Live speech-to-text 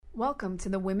Welcome to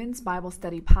the Women's Bible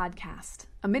Study Podcast,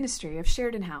 a ministry of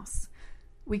Sheridan House.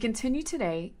 We continue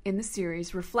today in the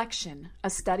series Reflection,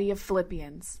 a study of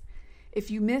Philippians.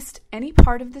 If you missed any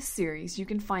part of this series, you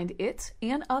can find it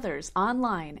and others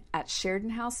online at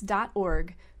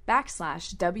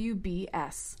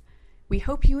sheridanhouse.org/WBS. We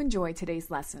hope you enjoy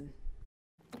today's lesson.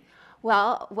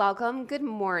 Well, welcome. Good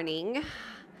morning.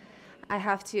 I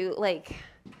have to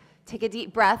take a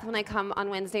deep breath when I come on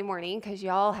Wednesday morning because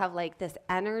y'all have this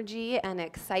energy and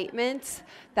excitement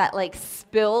that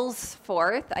spills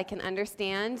forth. I can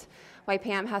understand why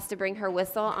Pam has to bring her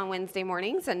whistle on Wednesday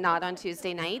mornings and not on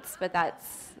Tuesday nights, but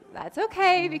that's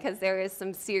okay because there is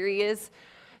some serious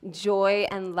joy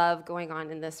and love going on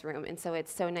in this room, and so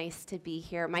it's so nice to be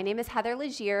here. My name is Heather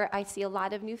Legier. I see a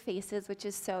lot of new faces, which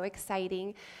is so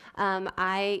exciting.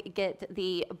 I get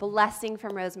the blessing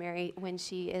from Rosemary when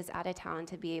she is out of town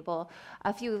to be able,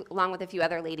 along with a few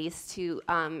other ladies, to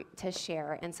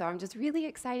share, and so I'm just really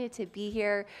excited to be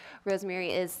here.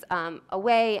 Rosemary is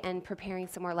away and preparing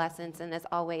some more lessons, and as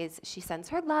always, she sends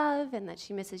her love and that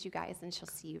she misses you guys, and she'll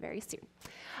see you very soon.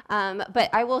 But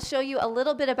I will show you a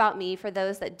little bit about me for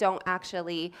those that don't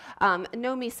actually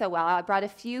know me so well. I brought a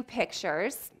few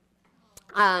pictures.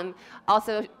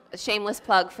 Also, a shameless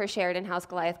plug for Sheridan House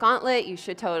Goliath Gauntlet. You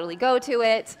should totally go to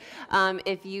it.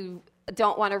 If you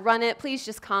don't want to run it, please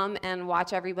just come and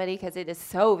watch everybody because it is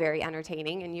so very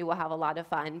entertaining and you will have a lot of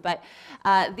fun. But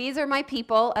these are my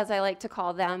people, as I like to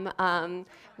call them.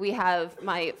 We have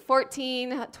my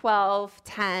 14, 12,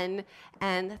 10,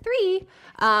 and 3.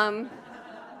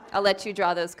 I'll let you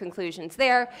draw those conclusions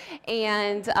there.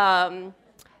 And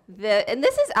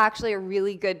this is actually a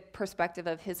really good perspective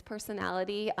of his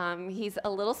personality. He's a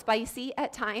little spicy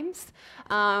at times.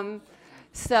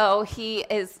 So he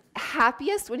is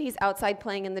happiest when he's outside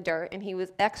playing in the dirt, and he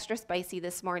was extra spicy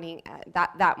this morning,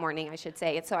 that morning, I should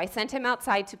say. And so I sent him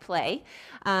outside to play,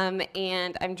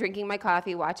 and I'm drinking my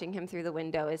coffee, watching him through the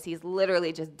window as he's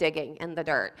literally just digging in the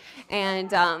dirt. And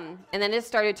then it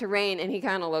started to rain, and he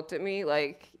kind of looked at me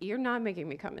like, "You're not making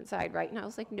me come inside, right?" And I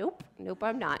was like, nope,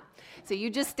 I'm not. So you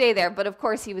just stay there. But of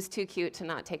course, he was too cute to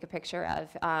not take a picture of.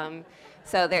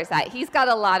 So there's that. He's got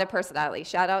a lot of personality.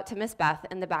 Shout out to Miss Beth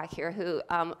in the back here who,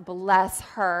 bless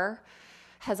her,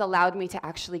 has allowed me to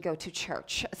actually go to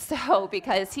church. So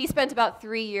because he spent about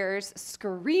 3 years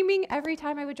screaming every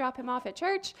time I would drop him off at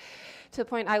church to the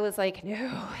point I was like,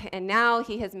 no. And now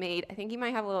he has made, I think he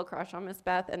might have a little crush on Miss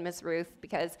Beth and Miss Ruth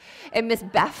and Miss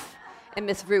Beth and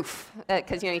Miss Ruth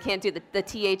because, you can't do the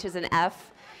TH as an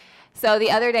F. So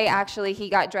the other day, actually, he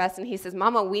got dressed and he says,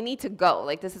 "Mama, we need to go."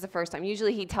 This is the first time.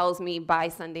 Usually he tells me by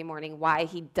Sunday morning why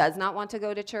he does not want to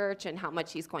go to church and how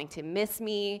much he's going to miss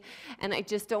me. And I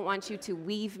just don't want you to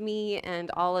leave me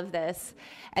and all of this.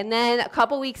 And then a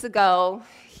couple weeks ago,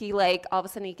 he all of a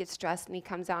sudden he gets dressed and he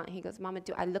comes out and he goes, "Mama,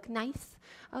 do I look nice?"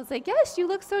 I was like, "Yes, you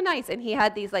look so nice." And he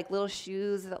had these little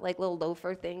shoes, little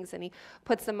loafer things, and he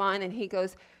puts them on and he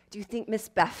goes, "Do you think Miss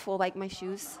Beth will like my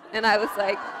shoes?" And I was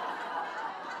like,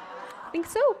 I think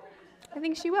so. I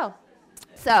think she will.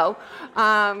 So,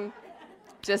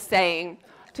 just saying,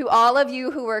 to all of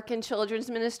you who work in children's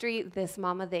ministry, this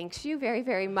mama thanks you very,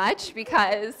 very much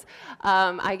because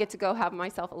I get to go have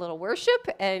myself a little worship,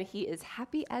 and he is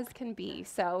happy as can be.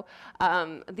 So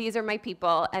these are my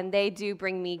people, and they do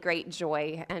bring me great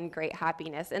joy and great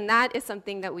happiness. And that is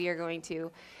something that we are going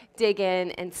to dig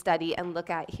in and study and look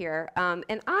at here.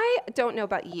 And I don't know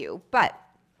about you, but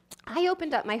I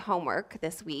opened up my homework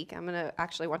this week. I'm going to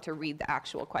actually want to read the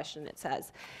actual question it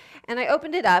says. And I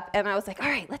opened it up, and I was like, all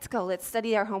right, let's go. Let's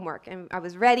study our homework. And I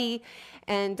was ready,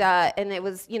 and it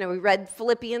was, we read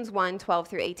Philippians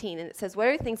 1:12-18, and it says, what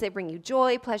are the things that bring you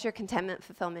joy, pleasure, contentment,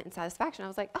 fulfillment, and satisfaction? I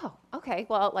was like, oh, okay,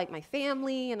 well, my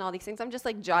family and all these things. I'm just,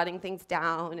 jotting things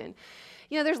down, and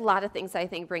there's a lot of things that I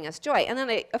think bring us joy. And then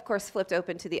I, of course, flipped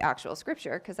open to the actual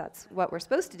scripture because that's what we're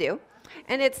supposed to do.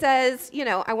 And it says,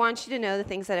 I want you to know the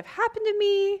things that have happened to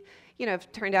me.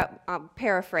 I've turned out,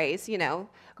 paraphrase,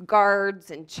 guards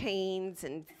and chains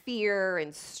and fear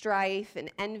and strife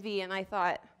and envy. And I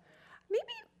thought,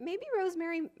 maybe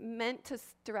Rosemary meant to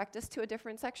direct us to a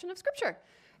different section of scripture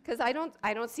because I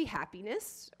don't see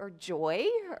happiness or joy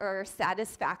or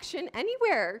satisfaction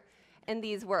anywhere in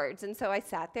these words. And so I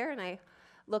sat there and I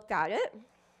looked at it,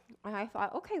 and I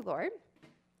thought, okay, Lord,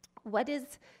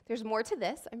 there's more to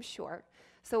this, I'm sure.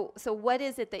 So what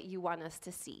is it that you want us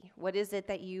to see? What is it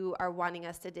that you are wanting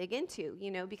us to dig into?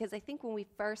 Because I think when we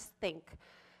first think,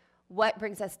 what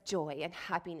brings us joy and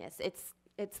happiness, it's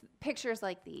pictures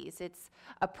like these. It's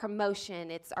a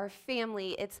promotion. It's our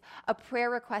family. It's a prayer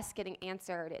request getting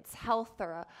answered. It's health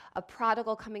or a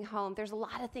prodigal coming home. There's a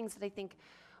lot of things that I think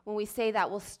when we say that,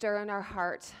 we'll stir in our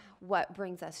heart what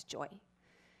brings us joy.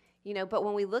 But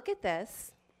when we look at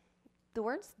this, the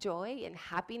words joy and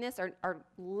happiness are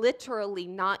literally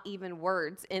not even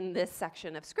words in this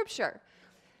section of Scripture.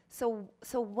 So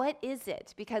what is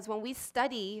it? Because when we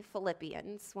study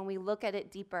Philippians, when we look at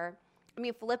it deeper,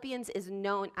 Philippians is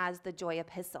known as the joy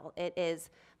epistle. It is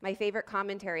my favorite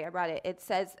commentary. I brought it. It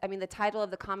says, the title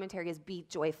of the commentary is Be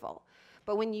Joyful.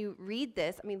 But when you read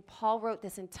this, Paul wrote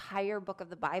this entire book of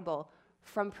the Bible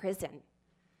from prison.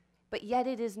 But yet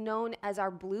it is known as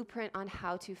our blueprint on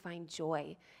how to find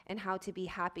joy and how to be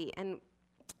happy. And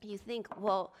you think,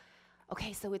 well,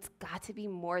 okay, so it's got to be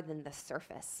more than the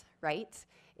surface, right?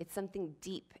 It's something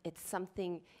deep. It's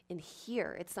something in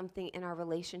here. It's something in our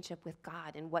relationship with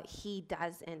God and what He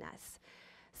does in us.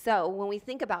 So when we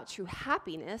think about true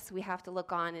happiness, we have to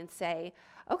look on and say,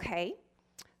 okay,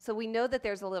 so we know that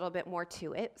there's a little bit more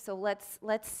to it. So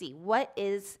let's see, what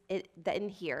is it in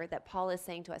here that Paul is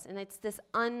saying to us? And it's this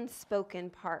unspoken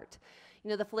part.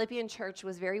 The Philippian church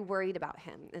was very worried about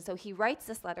him. And so he writes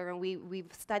this letter, and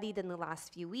we've studied in the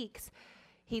last few weeks.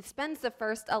 He spends the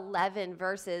first 11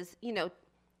 verses,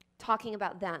 talking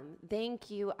about them.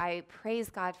 Thank you. I praise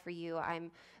God for you.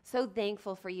 I'm so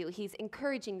thankful for you. He's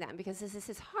encouraging them because this is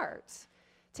his heart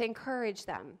to encourage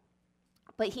them.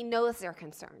 But he knows they're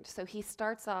concerned. So he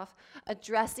starts off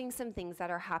addressing some things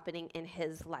that are happening in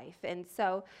his life. And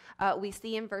so we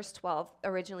see in verse 12,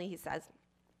 originally he says,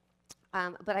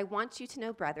 but I want you to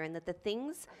know, brethren, that the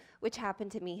things which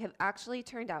happened to me have actually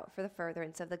turned out for the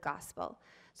furtherance of the gospel.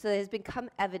 So it has become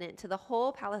evident to the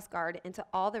whole palace guard and to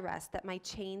all the rest that my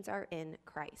chains are in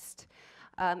Christ.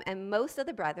 And most of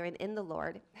the brethren in the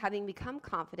Lord, having become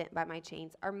confident by my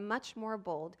chains, are much more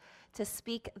bold to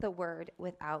speak the word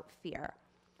without fear.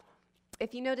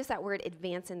 If you notice that word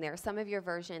advance in there, some of your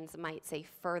versions might say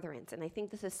furtherance. And I think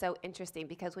this is so interesting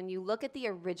because when you look at the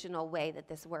original way that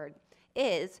this word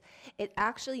is, it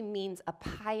actually means a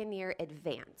pioneer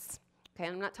advance. Okay,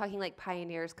 I'm not talking like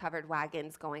pioneers covered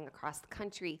wagons going across the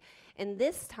country. And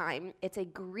this time, it's a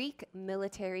Greek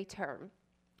military term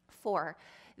for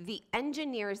the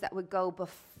engineers that would go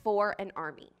before an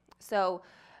army. So,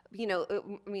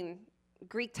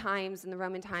 Greek times and the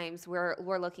Roman times, we're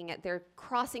looking at, they're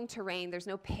crossing terrain. There's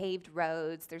no paved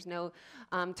roads. There's no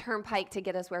turnpike to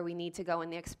get us where we need to go in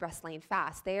the express lane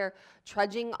fast. They're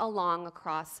trudging along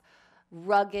across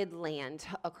rugged land,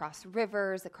 across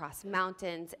rivers, across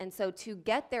mountains. And so to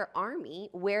get their army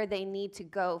where they need to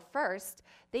go first,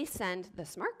 they send the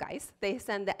smart guys, they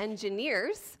send the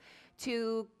engineers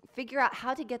to figure out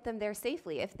how to get them there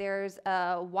safely. If there's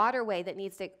a waterway that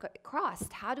needs to cross,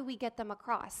 how do we get them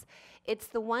across? It's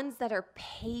the ones that are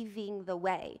paving the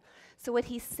way. So what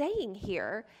he's saying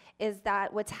here is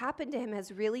that what's happened to him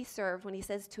has really served, when he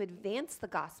says to advance the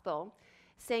gospel,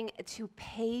 saying to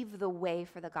pave the way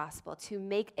for the gospel, to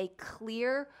make a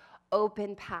clear,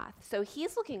 open path. So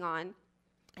he's looking on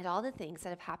at all the things that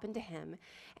have happened to him,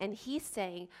 and he's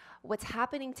saying, what's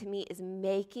happening to me is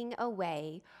making a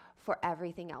way for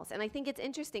everything else. And I think it's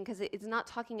interesting because it's not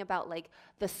talking about like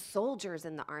the soldiers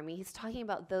in the army. He's talking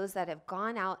about those that have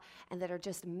gone out and that are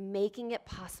just making it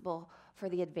possible for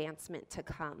the advancement to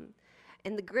come.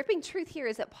 And the gripping truth here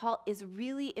is that Paul is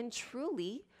really and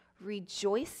truly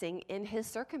rejoicing in his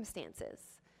circumstances.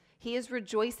 He is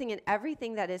rejoicing in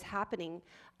everything that is happening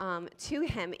to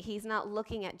him. He's not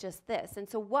looking at just this. And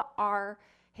so what are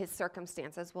his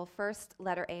circumstances? Well, first,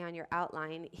 letter A on your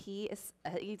outline, he's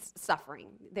suffering.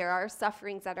 There are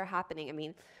sufferings that are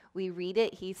happening. We read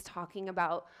it. He's talking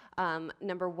about,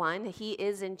 number one, he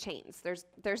is in chains.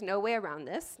 There's no way around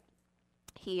this.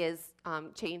 He is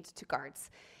chained to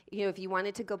guards. If you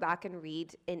wanted to go back and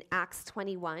read in Acts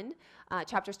 21,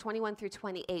 chapters 21 through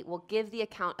 28 will give the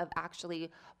account of actually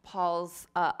Paul's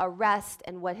arrest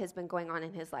and what has been going on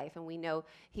in his life. And we know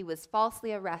he was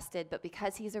falsely arrested, but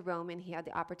because he's a Roman, he had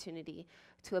the opportunity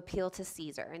to appeal to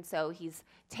Caesar. And so he's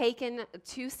taken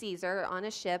to Caesar on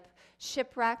a ship,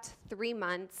 shipwrecked 3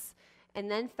 months,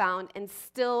 and then found and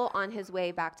still on his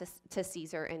way back to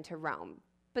Caesar and to Rome.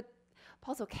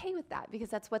 Paul's okay with that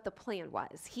because that's what the plan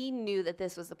was. He knew that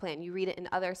this was the plan. You read it in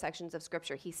other sections of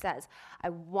Scripture. He says, I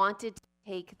wanted to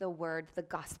take the word, the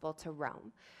gospel, to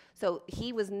Rome. So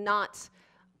he was not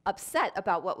upset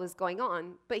about what was going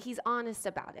on, but he's honest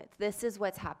about it. This is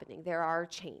what's happening. There are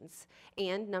chains.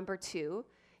 And number two,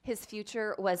 his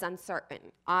future was uncertain.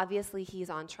 Obviously,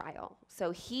 he's on trial. So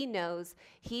he knows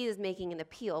he is making an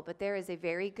appeal, but there is a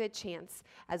very good chance,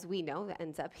 as we know, that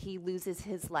ends up he loses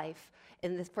his life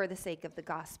for the sake of the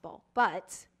gospel.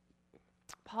 But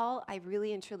Paul, I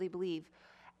really and truly believe,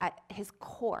 at his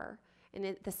core and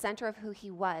at the center of who he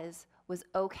was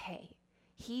okay.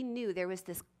 He knew there was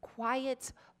this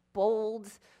quiet, bold,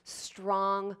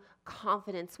 strong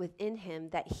confidence within him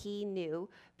that he knew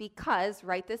because,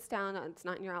 write this down, it's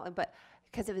not in your outline, but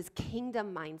because of his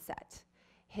kingdom mindset.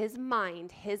 His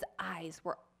mind, his eyes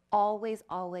were always,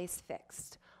 always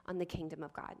fixed on the kingdom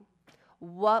of God.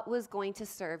 What was going to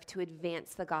serve to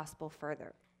advance the gospel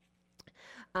further?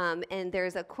 And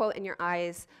there's a quote in your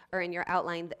eyes or in your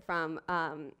outline from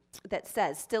that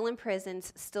says, still imprisoned,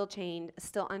 still chained,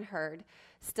 still unheard,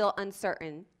 still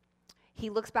uncertain. He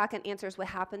looks back and answers, what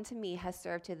happened to me has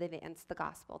served to advance the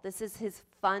gospel. This is his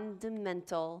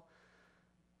fundamental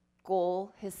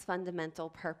goal, his fundamental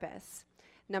purpose.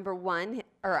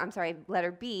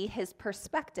 Letter B, his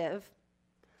perspective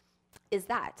is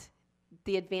that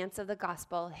the advance of the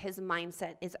gospel, his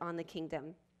mindset is on the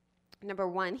kingdom. Number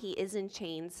 1, he is in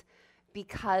chains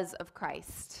because of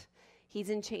Christ. He's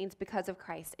in chains because of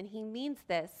Christ. And he means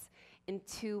this in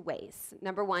 2 ways.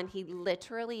 Number 1, he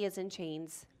literally is in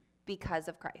chains because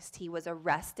of Christ. He was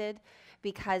arrested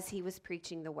because he was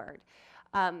preaching the word.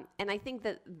 And I think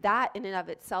that in and of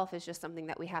itself is just something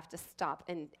that we have to stop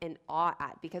and awe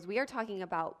at, because we are talking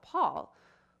about Paul,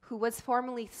 who was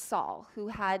formerly Saul, who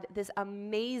had this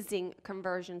amazing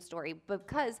conversion story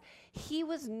because he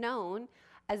was known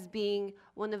as being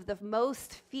one of the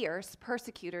most fierce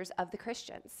persecutors of the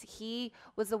Christians. He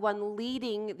was the one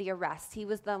leading the arrests. He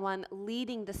was the one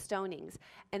leading the stonings.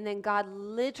 And then God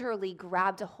literally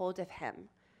grabbed a hold of him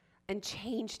and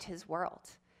changed his world.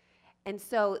 And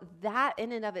so that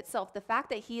in and of itself, the fact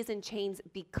that he is in chains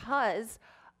because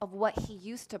of what he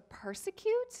used to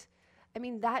persecute, I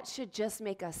mean, that should just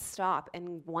make us stop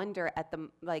and wonder at the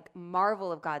marvel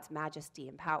of God's majesty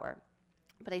and power.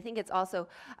 But I think it's also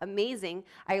amazing.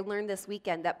 I learned this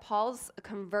weekend that Paul's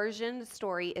conversion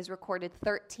story is recorded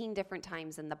 13 different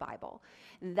times in the Bible.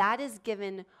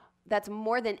 That's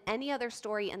more than any other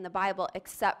story in the Bible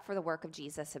except for the work of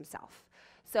Jesus himself.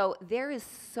 So there is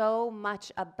so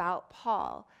much about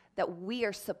Paul that we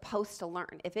are supposed to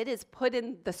learn. If it is put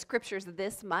in the scriptures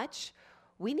this much,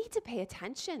 we need to pay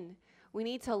attention. We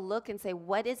need to look and say,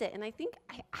 what is it? And I think,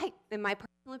 in my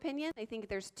personal opinion, I think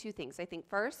there's 2 things. I think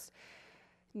first,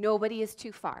 nobody is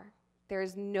too far.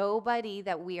 There's nobody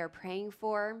that we are praying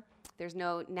for. There's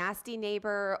no nasty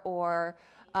neighbor or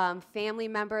family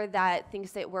member that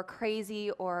thinks that we're crazy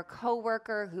or a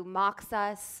coworker who mocks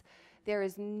us. There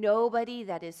is nobody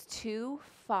that is too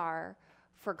far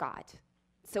for God.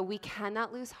 So we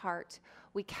cannot lose heart.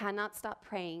 We cannot stop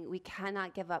praying. We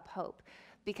cannot give up hope.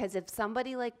 Because if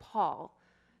somebody like Paul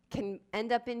can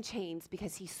end up in chains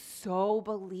because he so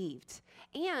believed,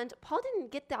 and Paul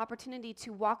didn't get the opportunity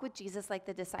to walk with Jesus like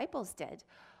the disciples did.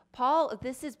 Paul,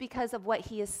 this is because of what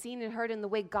he has seen and heard in the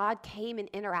way God came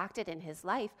and interacted in his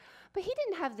life, but he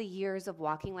didn't have the years of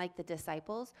walking like the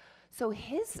disciples. So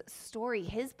his story,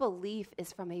 his belief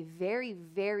is from a very,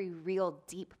 very real,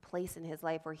 deep place in his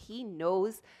life where he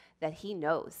knows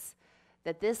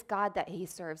that this God that he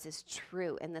serves is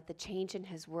true and that the change in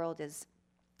his world is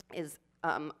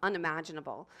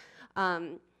unimaginable.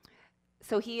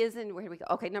 So he is in, where do we go?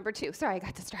 Okay, number 2. Sorry, I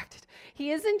got distracted.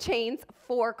 He is in chains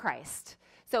for Christ.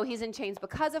 So he's in chains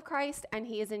because of Christ, and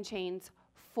he is in chains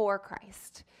for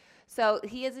Christ. So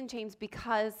he is in chains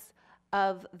because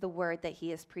of the word that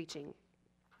he is preaching.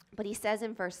 But he says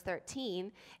in verse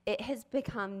 13, it has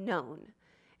become known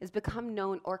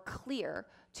or clear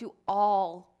to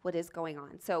all what is going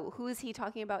on. So who is he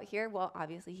talking about here? Well,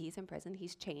 obviously he's in prison.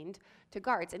 He's chained to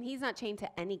guards, and he's not chained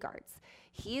to any guards.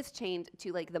 He is chained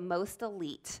to the most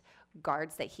elite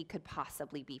guards that he could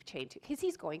possibly be chained to, because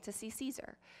he's going to see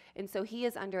Caesar. And so he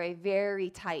is under a very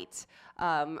tight,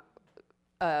 what's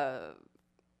the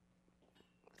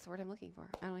word I'm looking for?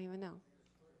 I don't even know.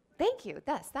 Thank you.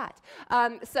 That's that.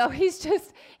 So he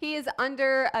is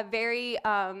under a very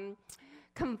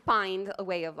confined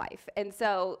way of life. And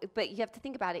so, but you have to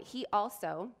think about it. He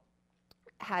also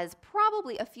has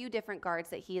probably a few different guards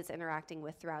that he is interacting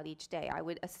with throughout each day. I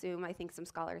would assume, I think some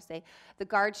scholars say, the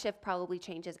guard shift probably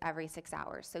changes every 6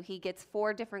 hours. So he gets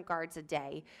 4 different guards a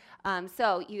day.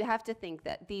 So you have to think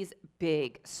that these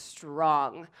big,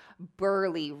 strong,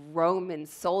 burly Roman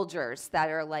soldiers that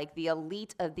are like the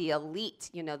elite of the elite,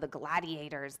 the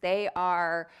gladiators, they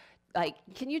are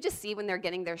can you just see when they're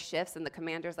getting their shifts and the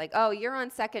commander's like, oh, you're on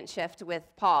second shift with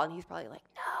Paul. And he's probably like,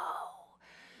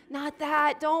 no, not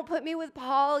that. Don't put me with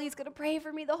Paul. He's going to pray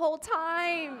for me the whole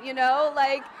time.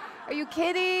 Are you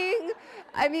kidding?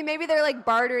 I mean, maybe they're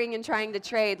bartering and trying to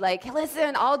trade.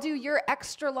 Listen, I'll do your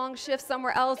extra long shift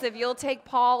somewhere else if you'll take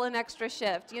Paul an extra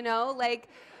shift,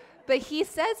 But he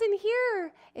says in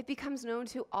here, it becomes known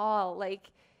to all,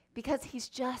 because he's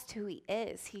just who he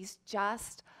is. He's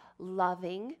just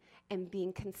loving and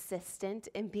being consistent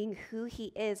and being who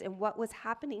he is and what was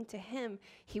happening to him,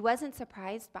 he wasn't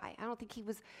surprised by. I don't think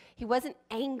he wasn't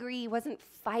angry, he wasn't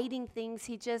fighting things.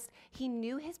 He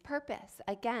knew his purpose.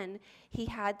 Again, he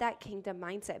had that kingdom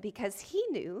mindset because he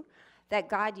knew that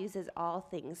God uses all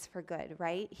things for good,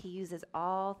 right? He uses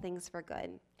all things for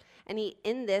good. And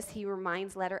in this, he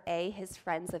reminds letter A, his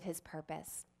friends, of his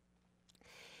purpose.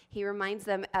 He reminds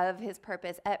them of his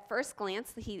purpose. At first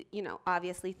glance,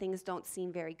 obviously things don't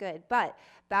seem very good. But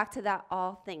back to that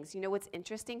all things. You know what's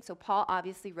interesting? So Paul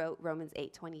obviously wrote Romans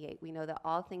 8:28. We know that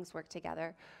all things work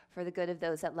together for the good of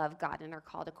those that love God and are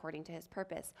called according to his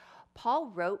purpose. Paul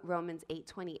wrote Romans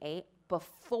 8:28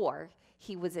 before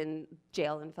he was in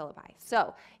jail in Philippi.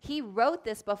 So he wrote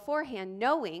this beforehand,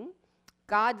 knowing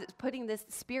God putting this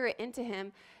spirit into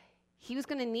him. He was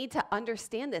going to need to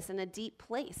understand this in a deep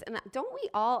place. And don't we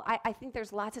all, I think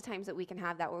there's lots of times that we can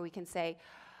have that where we can say,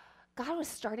 God was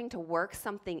starting to work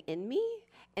something in me,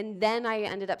 and then I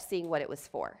ended up seeing what it was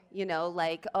for.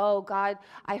 Like, oh, God,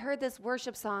 I heard this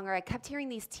worship song, or I kept hearing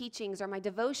these teachings, or my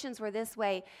devotions were this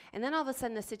way, and then all of a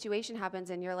sudden a situation happens,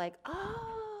 and you're like,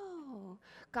 oh,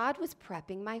 God was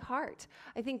prepping my heart.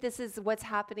 I think this is what's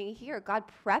happening here. God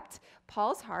prepped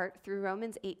Paul's heart through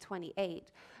Romans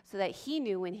 8:28 so that he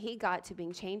knew when he got to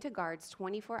being chained to guards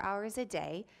 24 hours a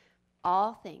day,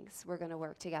 all things were going to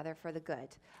work together for the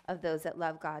good of those that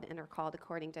love God and are called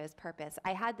according to his purpose.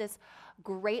 I had this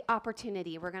great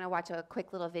opportunity. We're going to watch a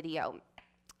quick little video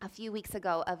a few weeks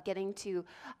ago of getting to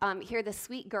hear the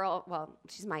sweet girl, well,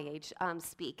 she's my age,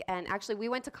 speak. And actually, we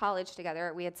went to college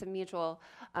together. We had some mutual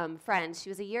friends. She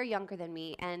was a year younger than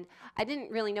me, and I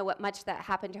didn't really know what much that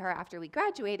happened to her after we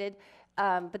graduated.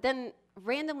 But then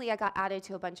randomly, I got added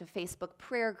to a bunch of Facebook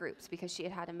prayer groups because she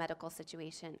had had a medical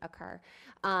situation occur.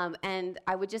 And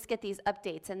I would just get these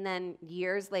updates. And then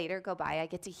years later go by, I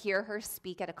get to hear her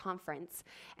speak at a conference.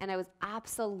 And I was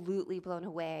absolutely blown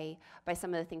away by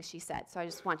some of the things she said. So I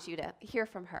just want you to hear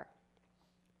from her.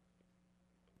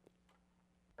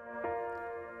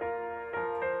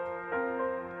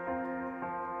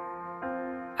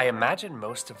 I imagine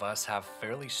most of us have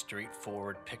fairly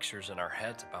straightforward pictures in our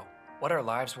heads about what our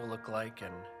lives will look like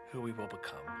and who we will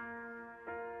become.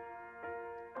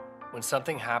 When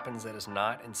something happens that is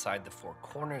not inside the four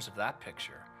corners of that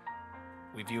picture,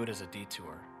 we view it as a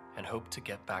detour and hope to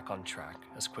get back on track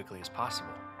as quickly as possible.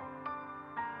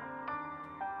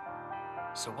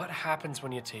 So what happens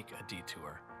when you take a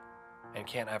detour and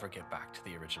can't ever get back to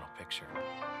the original picture?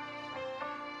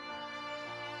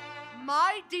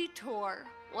 My detour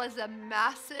was a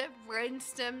massive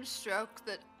brainstem stroke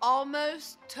that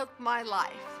almost took my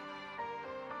life.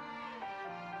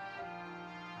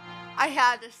 I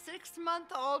had a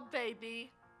 6-month-old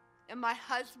baby, and my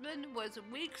husband was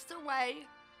weeks away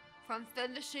from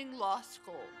finishing law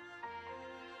school.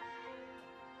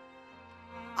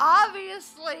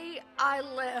 Obviously, I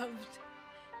lived.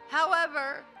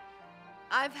 However,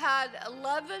 I've had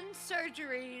 11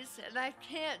 surgeries, and I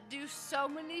can't do so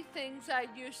many things I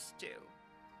used to.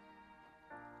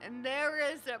 And there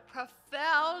is a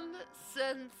profound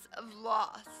sense of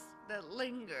loss that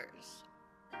lingers.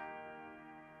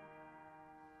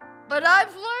 But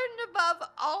I've learned above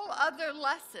all other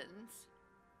lessons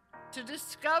to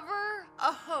discover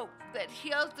a hope that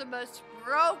heals the most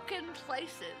broken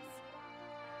places,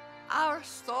 our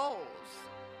souls.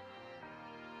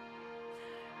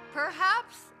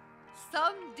 Perhaps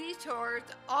some detours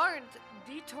aren't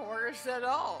detours at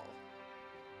all.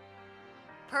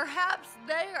 Perhaps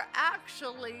they are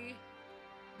actually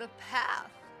the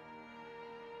path,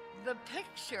 the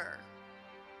picture,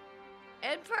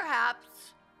 and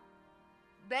perhaps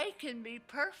they can be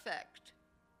perfect.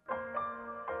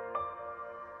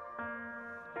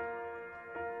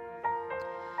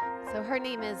 So her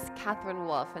name is Catherine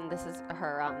Wolfe, and this is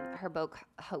her book,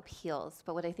 Hope Heals.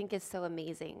 But what I think is so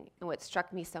amazing and what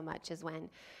struck me so much is when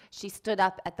she stood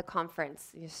up at the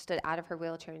conference, stood out of her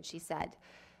wheelchair, and she said,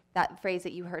 that phrase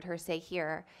that you heard her say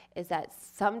here is that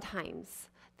sometimes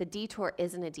the detour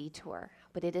isn't a detour,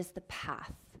 but it is the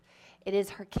path. It is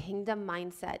her kingdom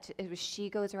mindset. She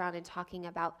goes around and talking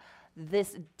about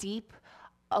this deep,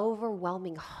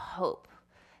 overwhelming hope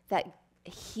that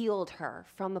healed her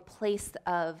from a place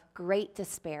of great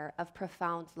despair, of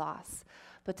profound loss.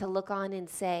 But to look on and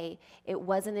say, it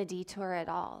wasn't a detour at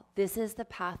all. This is the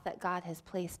path that God has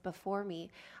placed before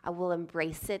me. I will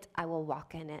embrace it. I will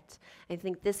walk in it. I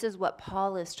think this is what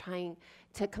Paul is trying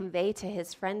to convey to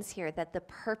his friends here, that the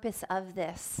purpose of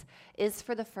this is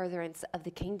for the furtherance of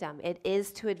the kingdom. It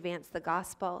is to advance the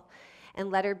gospel. And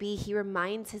letter B, he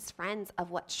reminds his friends of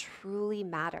what truly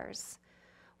matters.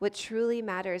 What truly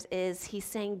matters is he's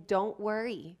saying, don't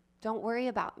worry. Don't worry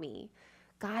about me.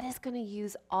 God is going to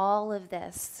use all of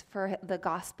this for the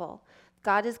gospel.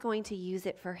 God is going to use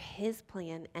it for his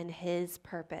plan and his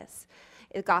purpose.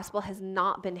 The gospel has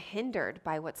not been hindered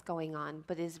by what's going on,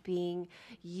 but is being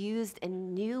used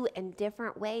in new and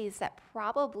different ways that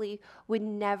probably would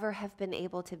never have been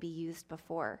able to be used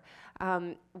before.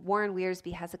 Warren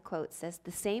Wiersbe has a quote, says, "The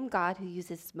same God who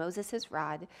uses Moses'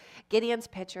 rod, Gideon's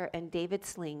pitcher, and David's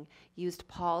sling used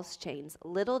Paul's chains.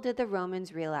 Little did the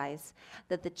Romans realize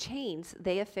that the chains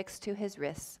they affixed to his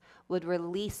wrists would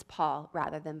release Paul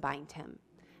rather than bind him."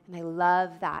 And I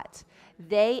love that.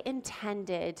 They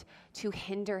intended to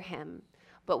hinder him,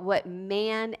 but what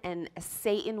man and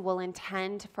Satan will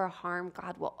intend for harm,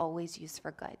 God will always use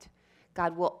for good.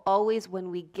 God will always, when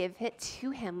we give it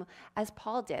to him, as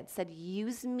Paul did, said,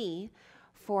 use me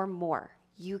for more.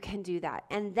 You can do that.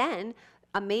 And then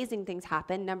amazing things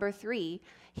happen. Number 3,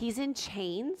 he's in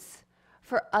chains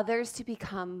for others to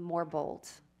become more bold.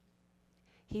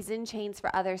 He's in chains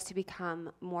for others to become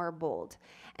more bold.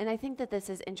 And I think that this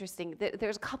is interesting.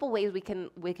 There's a couple ways we can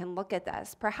look at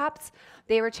this. Perhaps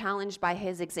they were challenged by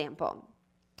his example.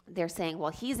 They're saying,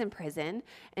 well, he's in prison,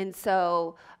 and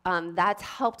so that's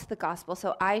helped the gospel,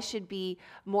 so I should be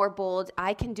more bold.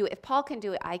 I can do it. If Paul can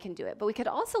do it, I can do it. But we could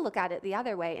also look at it the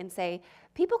other way and say,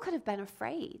 people could have been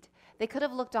afraid. They could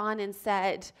have looked on and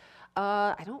said,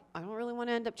 I don't really want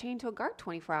to end up chained to a guard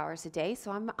 24 hours a day,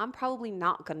 so I'm probably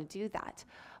not going to do that.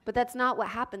 But that's not what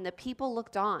happened. The people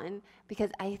looked on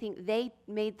because I think they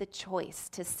made the choice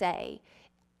to say,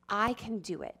 I can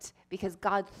do it because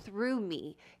God through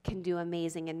me can do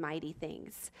amazing and mighty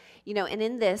things. You know, and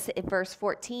in this, in verse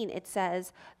 14, it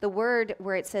says, the word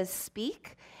where it says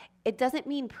speak, it doesn't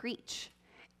mean preach.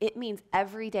 It means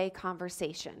everyday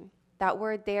conversation. That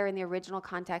word there in the original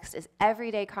context is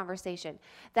everyday conversation.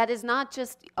 That is not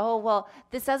just, oh, well,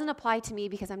 this doesn't apply to me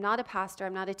because I'm not a pastor,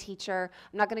 I'm not a teacher,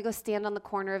 I'm not going to go stand on the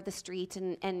corner of the street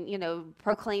and you know,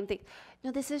 proclaim things.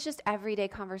 No, this is just everyday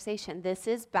conversation. This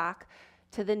is back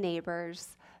to the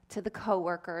neighbors, to the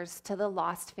coworkers, to the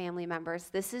lost family members.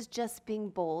 This is just being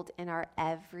bold in our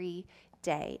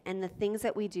everyday and the things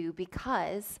that we do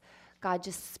because God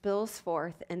just spills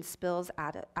forth and spills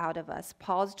out of us.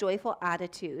 Paul's joyful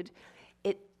attitude,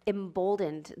 it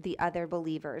emboldened the other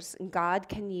believers. God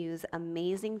can use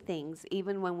amazing things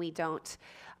even when we don't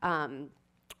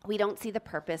see the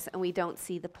purpose and we don't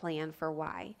see the plan for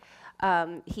why.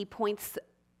 He points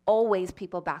always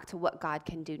people back to what God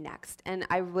can do next. And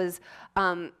I was,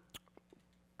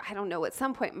 I don't know, at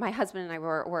some point, my husband and I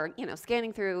were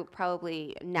scanning through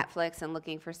probably Netflix and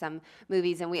looking for some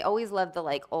movies, and we always loved the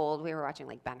we were watching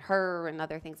Ben-Hur and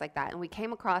other things like that, and we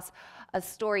came across a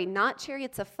story, not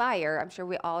Chariots of Fire, I'm sure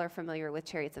we all are familiar with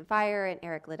Chariots of Fire and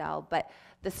Eric Liddell, but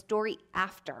the story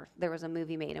after there was a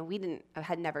movie made, and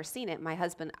had never seen it. My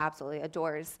husband absolutely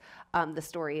adores the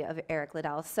story of Eric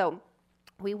Liddell, so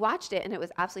we watched it, and it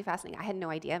was absolutely fascinating. I had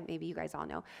no idea, maybe you guys all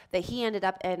know, that he ended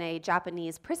up in a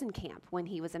Japanese prison camp when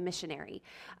he was a missionary.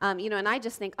 And I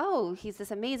just think, oh, he's this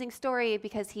amazing story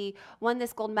because he won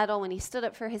this gold medal when he stood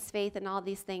up for his faith and all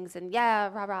these things, and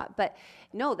yeah, rah, rah. But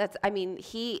no,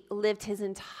 he lived his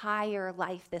entire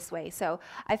life this way. So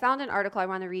I found an article, I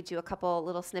want to read you a couple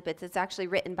little snippets. It's actually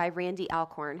written by Randy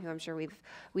Alcorn, who I'm sure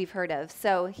we've heard of.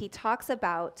 So he talks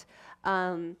about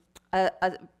a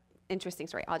interesting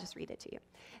story. I'll just read it to you.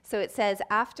 So it says,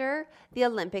 after the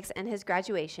Olympics and his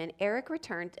graduation, Eric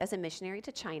returned as a missionary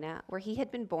to China, where he had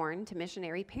been born to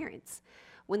missionary parents.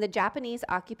 When the Japanese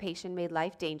occupation made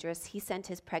life dangerous, he sent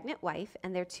his pregnant wife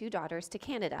and their 2 daughters to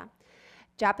Canada.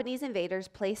 Japanese invaders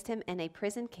placed him in a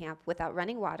prison camp without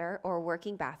running water or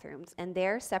working bathrooms, and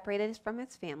there, separated from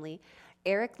his family,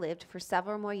 Eric lived for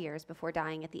several more years before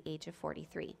dying at the age of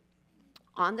 43.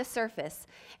 On the surface,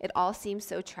 it all seems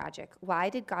so tragic. Why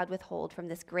did God withhold from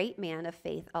this great man of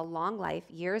faith a long life,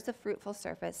 years of fruitful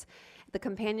service, the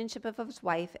companionship of his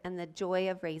wife, and the joy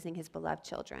of raising his beloved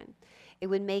children? It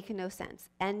would make no sense.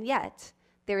 And yet,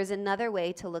 there is another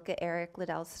way to look at Eric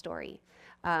Liddell's story.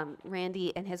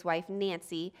 Randy and his wife,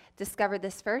 Nancy, discovered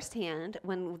this firsthand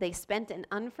when they spent an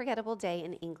unforgettable day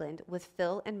in England with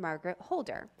Phil and Margaret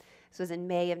Holder. This was in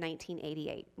May of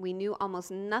 1988. We knew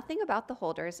almost nothing about the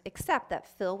Holders except that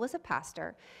Phil was a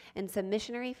pastor, and some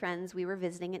missionary friends we were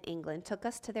visiting in England took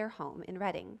us to their home in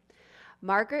Reading.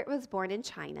 Margaret was born in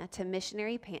China to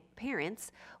missionary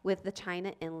parents with the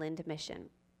China Inland Mission.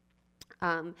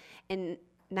 In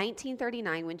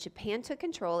 1939, when Japan took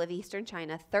control of eastern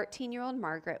China, 13-year-old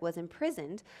Margaret was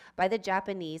imprisoned by the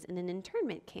Japanese in an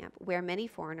internment camp where many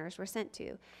foreigners were sent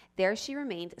to. There she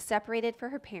remained separated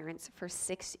from her parents for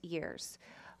 6 years,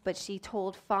 but she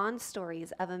told fond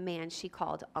stories of a man she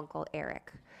called Uncle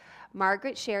Eric.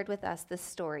 Margaret shared with us this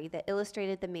story that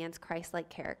illustrated the man's Christ-like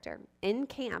character. In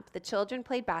camp, the children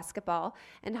played basketball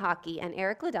and hockey, and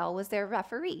Eric Liddell was their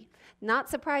referee. Not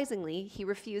surprisingly, he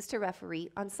refused to referee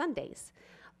on Sundays.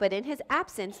 But in his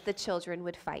absence, the children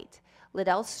would fight.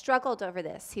 Liddell struggled over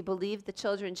this. He believed the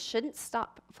children shouldn't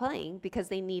stop playing because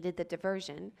they needed the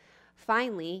diversion.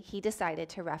 Finally, he decided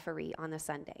to referee on a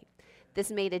Sunday. This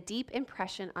made a deep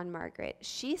impression on Margaret.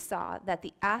 She saw that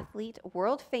the athlete,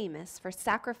 world famous for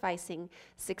sacrificing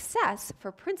success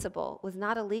for principle, was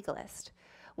not a legalist.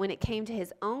 When it came to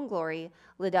his own glory,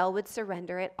 Liddell would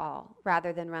surrender it all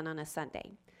rather than run on a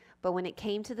Sunday. But when it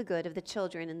came to the good of the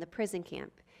children in the prison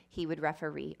camp, he would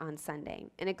referee on Sunday.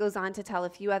 And it goes on to tell a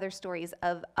few other stories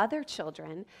of other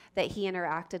children that he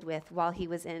interacted with while he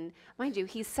was in, mind you,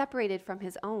 he's separated from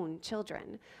his own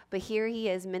children. But here he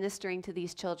is ministering to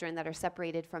these children that are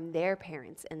separated from their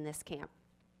parents in this camp.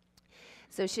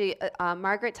 So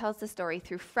Margaret tells the story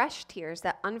through fresh tears.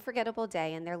 That unforgettable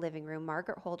day in their living room,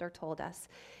 Margaret Holder told us,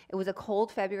 it was a cold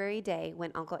February day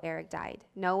when Uncle Eric died.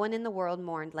 No one in the world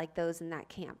mourned like those in that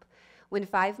camp. When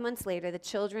 5 months later, the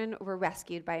children were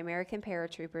rescued by American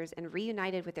paratroopers and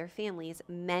reunited with their families,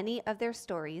 many of their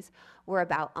stories were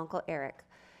about Uncle Eric.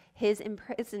 His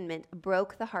imprisonment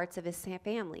broke the hearts of his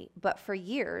family, but for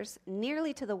years,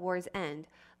 nearly to the war's end,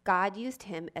 God used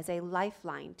him as a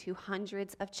lifeline to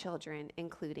hundreds of children,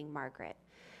 including Margaret.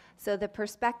 So the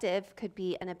perspective could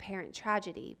be an apparent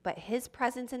tragedy, but his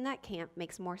presence in that camp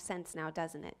makes more sense now,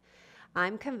 doesn't it?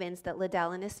 I'm convinced that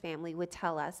Liddell and his family would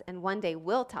tell us, and one day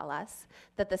will tell us,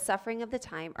 that the suffering of the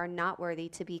time are not worthy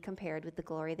to be compared with the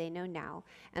glory they know now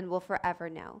and will forever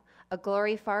know, a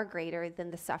glory far greater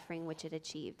than the suffering which it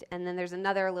achieved. And then there's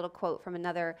another little quote from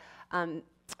another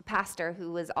pastor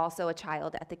who was also a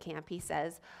child at the camp. He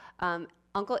says,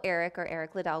 Uncle Eric, or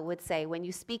Eric Liddell, would say, when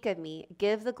you speak of me,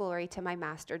 give the glory to my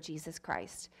master, Jesus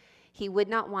Christ. He would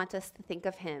not want us to think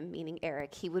of him, meaning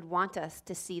Eric. He would want us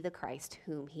to see the Christ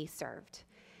whom he served.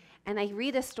 And I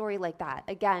read a story like that.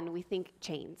 Again, we think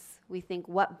chains. We think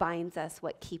what binds us,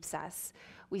 what keeps us.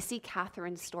 We see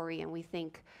Catherine's story and we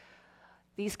think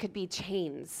these could be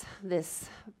chains, this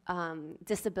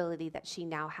disability that she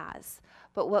now has.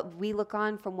 But what we look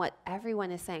on from what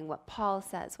everyone is saying, what Paul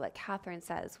says, what Catherine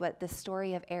says, what the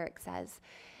story of Eric says,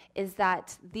 is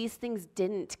that these things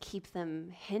didn't keep them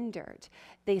hindered.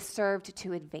 They served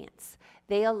to advance.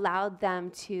 They allowed them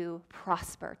to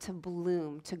prosper, to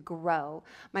bloom, to grow.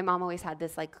 My mom always had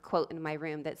this quote in my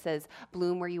room that says,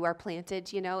 bloom where you are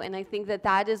planted, and I think that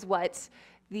that is what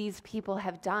these people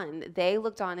have done. They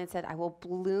looked on and said, I will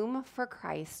bloom for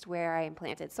Christ where I am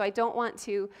planted. So I don't want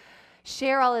to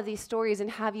share all of these stories and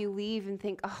have you leave and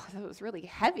think, oh, that was really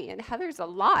heavy, and Heather's a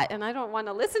lot, and I don't want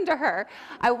to listen to her.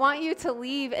 I want you to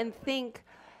leave and think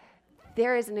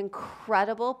there is an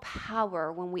incredible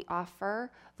power when we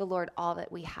offer the Lord all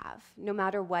that we have, no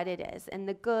matter what it is, and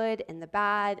the good and the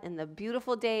bad and the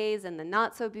beautiful days and the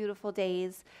not so beautiful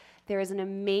days. There is an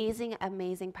amazing,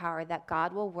 amazing power that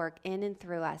God will work in and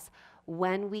through us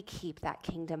when we keep that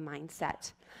kingdom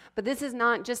mindset. But this is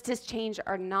not just his change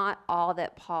are not all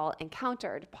that Paul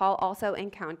encountered. Paul also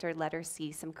encountered, letter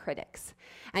C, some critics.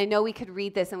 I know we could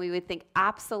read this and we would think,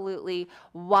 absolutely,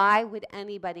 why would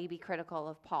anybody be critical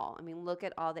of Paul? I mean, look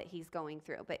at all that he's going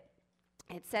through. But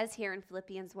it says here in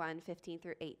Philippians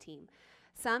 1:15-18,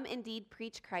 some indeed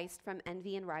preach Christ from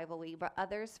envy and rivalry, but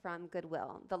others from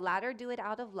goodwill. The latter do it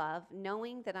out of love,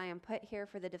 knowing that I am put here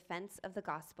for the defense of the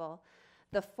gospel.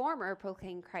 The former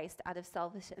proclaim Christ out of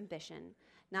selfish ambition,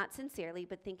 not sincerely,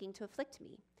 but thinking to afflict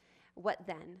me. What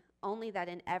then? Only that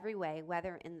in every way,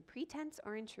 whether in pretense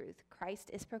or in truth, Christ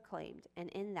is proclaimed, and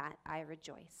in that I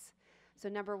rejoice. So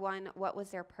number one, what was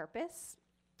their purpose?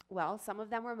 Well, some of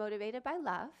them were motivated by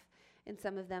love, and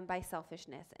some of them by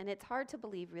selfishness. And it's hard to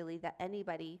believe, really, that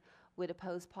anybody would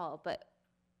oppose Paul, but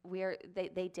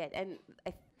they did. And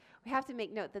we have to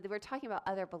make note that we're talking about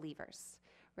other believers.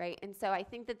 Right? And so I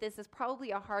think that this is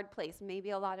probably a hard place, maybe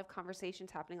a lot of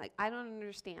conversations happening. I don't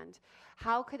understand.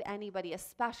 How could anybody,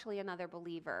 especially another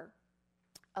believer,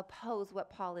 oppose what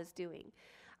Paul is doing?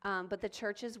 But the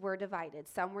churches were divided.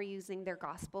 Some were using their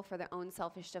gospel for their own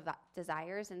selfish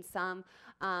desires, and some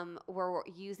were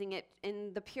using it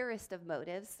in the purest of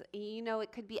motives.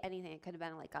 It could be anything. It could have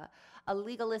been a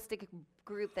legalistic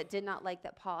group that did not like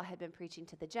that Paul had been preaching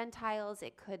to the Gentiles.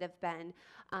 It could have been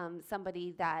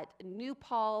somebody that knew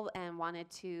Paul and wanted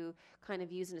to kind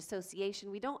of use an association.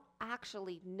 We don't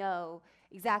actually know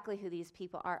exactly who these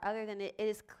people are, other than it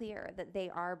is clear that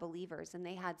they are believers and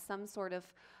they had some sort of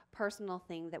personal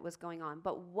thing that was going on.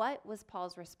 But what was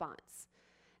Paul's response?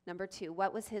 Number two,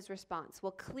 what was his response?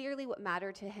 Well, clearly what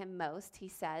mattered to him most, he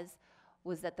says,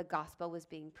 was that the gospel was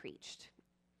being preached.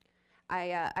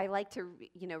 I like to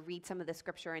read some of the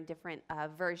scripture in different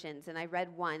versions, and I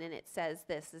read one, and it says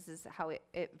this is how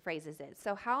it phrases it.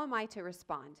 So how am I to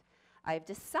respond? I've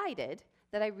decided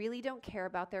that I really don't care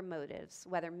about their motives,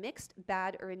 whether mixed,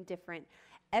 bad, or indifferent.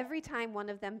 Every time one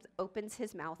of them opens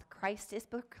his mouth, Christ is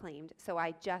proclaimed, so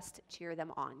I just cheer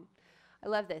them on. I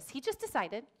love this. He just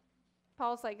decided.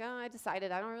 Paul's like, I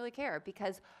decided, I don't really care,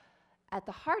 because at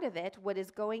the heart of it, what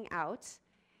is going out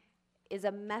is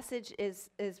a message is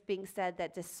being said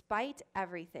that despite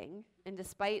everything, and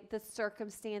despite the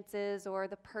circumstances or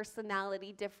the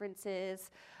personality differences,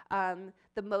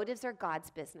 the motives are God's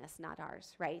business, not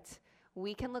ours, right?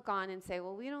 We can look on and say,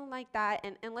 well, we don't like that,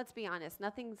 and let's be honest,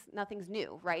 nothing's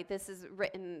new, right? This is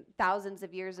written thousands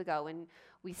of years ago, and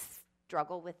we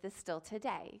struggle with this still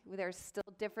today. There's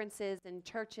still differences in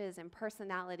churches and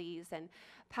personalities and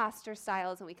pastor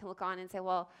styles, and we can look on and say,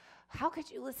 well, how could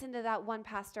you listen to that one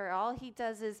pastor? All he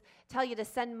does is tell you to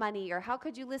send money, or how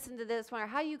could you listen to this one, or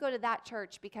how you go to that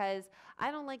church because I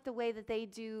don't like the way that they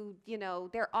do,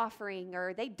 their offering,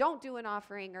 or they don't do an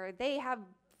offering, or they have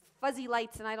fuzzy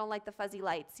lights and I don't like the fuzzy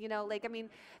lights,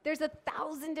 there's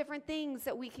 1,000 different things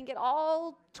that we can get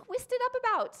all twisted up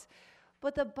about.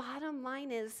 But the bottom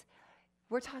line is,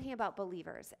 we're talking about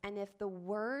believers, and if the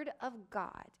word of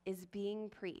God is being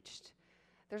preached,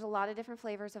 there's a lot of different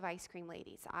flavors of ice cream,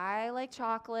 ladies. I like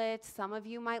chocolate. Some of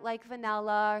you might like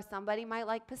vanilla, or somebody might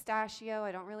like pistachio.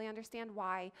 I don't really understand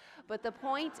why. But the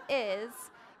point is,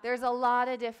 there's a lot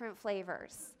of different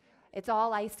flavors. It's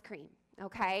all ice cream,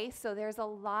 okay? So there's a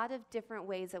lot of different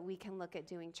ways that we can look at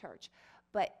doing church.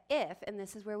 But if, and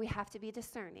this is where we have to be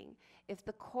discerning, if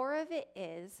the core of it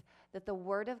is that the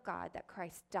word of God, that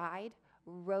Christ died,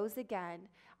 rose again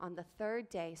on the third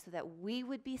day so that we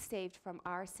would be saved from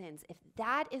our sins, if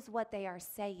that is what they are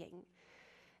saying,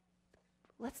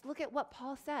 let's look at what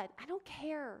Paul said. I don't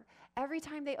care. Every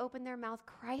time they open their mouth,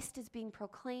 Christ is being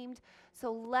proclaimed,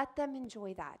 so let them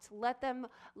enjoy that. Let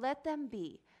them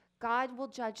be. God will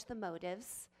judge the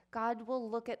motives. God will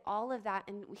look at all of that,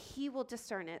 and he will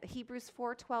discern it. Hebrews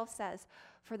 4:12 says,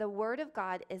 "For the word of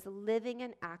God is living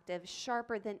and active,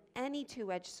 sharper than any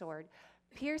two-edged sword,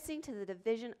 piercing to the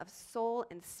division of soul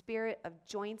and spirit, of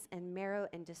joints and marrow,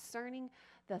 and discerning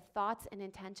the thoughts and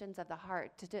intentions of the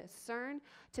heart." To discern,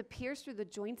 to pierce through the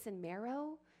joints and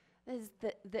marrow, is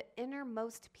the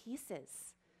innermost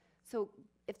pieces. So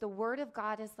if the word of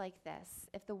God is like this,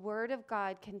 if the word of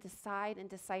God can decide and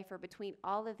decipher between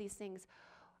all of these things,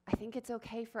 I think it's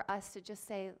okay for us to just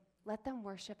say, let them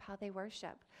worship how they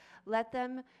worship. Let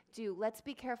them do. Let's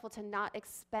be careful to not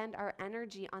expend our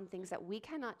energy on things that we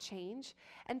cannot change,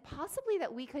 and possibly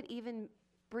that we could even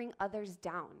bring others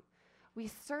down. We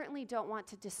certainly don't want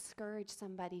to discourage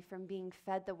somebody from being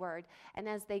fed the word. And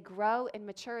as they grow and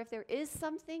mature, if there is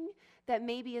something that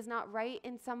maybe is not right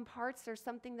in some parts or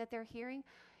something that they're hearing,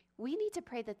 we need to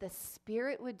pray that the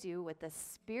Spirit would do what the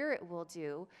Spirit will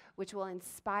do, which will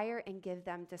inspire and give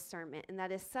them discernment. And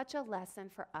that is such a lesson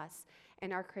for us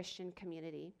in our Christian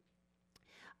community.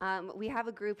 We have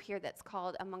a group here that's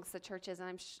called amongst the churches,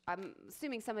 and I'm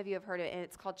assuming some of you have heard it, and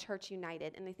it's called Church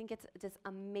United. And I think it's this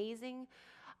amazing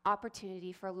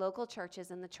opportunity for local churches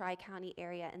in the Tri-County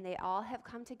area, and they all have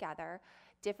come together,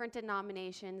 different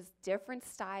denominations, different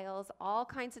styles, all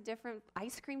kinds of different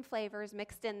ice cream flavors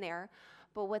mixed in there.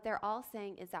 But what they're all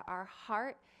saying is that our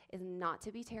heart is not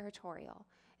to be territorial,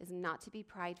 is not to be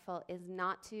prideful, is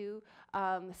not to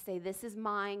say this is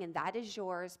mine and that is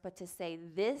yours, but to say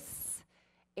this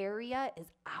area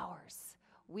is ours.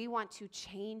 We want to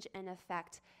change and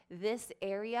affect this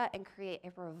area and create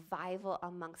a revival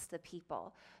amongst the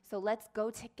people. So let's go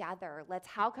together.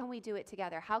 How can we do it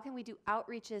together? How can we do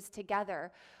outreaches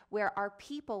together where our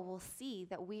people will see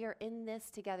that we are in this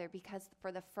together because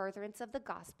for the furtherance of the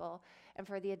gospel and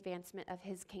for the advancement of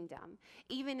his kingdom?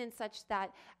 Even in such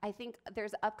that I think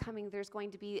there's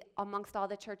going to be amongst all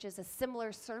the churches a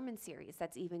similar sermon series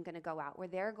that's even going to go out where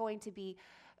they're going to be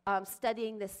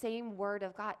studying the same word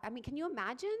of God. I mean, can you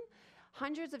imagine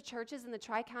hundreds of churches in the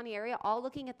Tri-County area all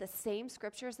looking at the same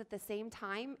scriptures at the same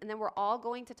time, and then we're all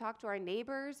going to talk to our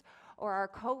neighbors or our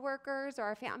coworkers or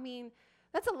our family? I mean,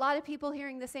 that's a lot of people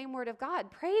hearing the same word of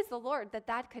God. Praise the Lord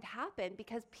that could happen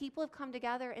because people have come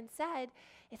together and said,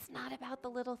 it's not about the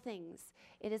little things.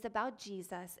 It is about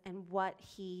Jesus and what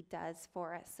he does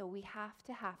for us. So we have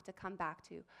to come back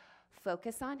to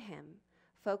focus on him,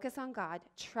 focus on God,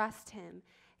 trust him,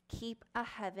 keep a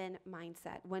heaven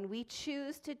mindset. When we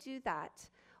choose to do that,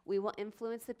 we will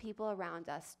influence the people around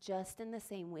us just in the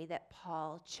same way that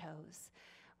Paul chose.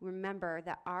 remember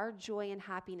that our joy and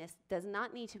happiness does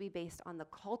not need to be based on the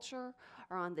culture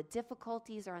or on the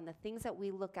difficulties or on the things that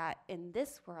we look at in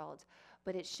this world,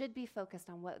 but it should be focused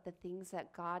on what the things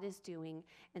that God is doing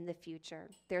in the future.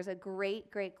 There's a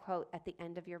great quote at the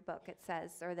end of your book. It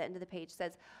says, or the end of the page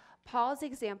says, Paul's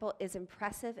example is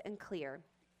impressive and clear.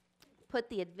 Put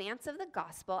the advance of the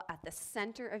gospel at the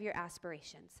center of your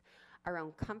aspirations. Our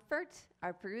own comfort,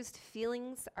 our bruised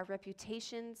feelings, our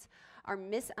reputations, our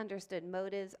misunderstood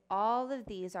motives, all of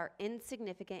these are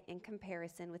insignificant in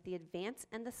comparison with the advance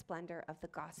and the splendor of the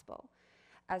gospel.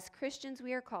 As Christians,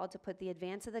 we are called to put the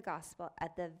advance of the gospel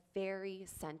at the very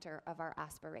center of our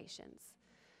aspirations.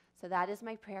 So that is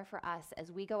my prayer for us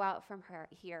as we go out from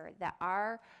here, that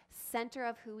our center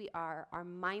of who we are, our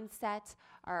mindset,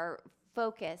 our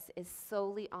focus is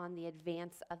solely on the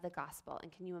advance of the gospel.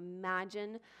 And can you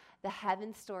imagine the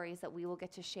heaven stories that we will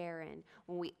get to share in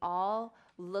when we all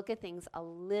look at things a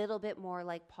little bit more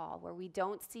like Paul, where we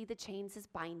don't see the chains as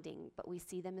binding, but we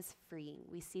see them as freeing.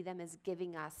 We see them as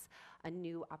giving us a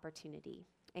new opportunity.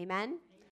 Amen?